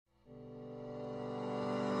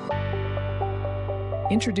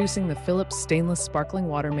Introducing the Philips Stainless Sparkling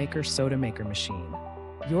Water Maker Soda Maker Machine,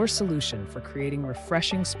 your solution for creating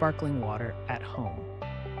refreshing sparkling water at home.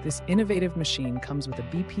 This innovative machine comes with a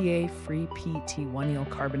BPA-free PET1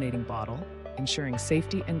 carbonating bottle, ensuring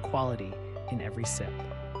safety and quality in every sip.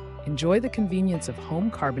 Enjoy the convenience of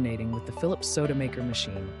home carbonating with the Philips Soda Maker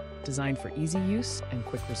machine, designed for easy use and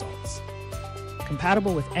quick results.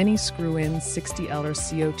 Compatible with any screw-in 60L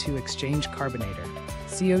CO2 exchange carbonator,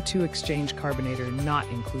 CO2 exchange carbonator not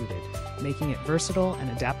included, making it versatile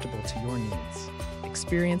and adaptable to your needs.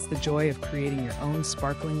 Experience the joy of creating your own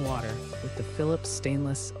sparkling water with the Philips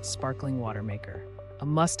Stainless Sparkling Water Maker, a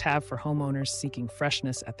must-have for homeowners seeking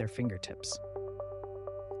freshness at their fingertips.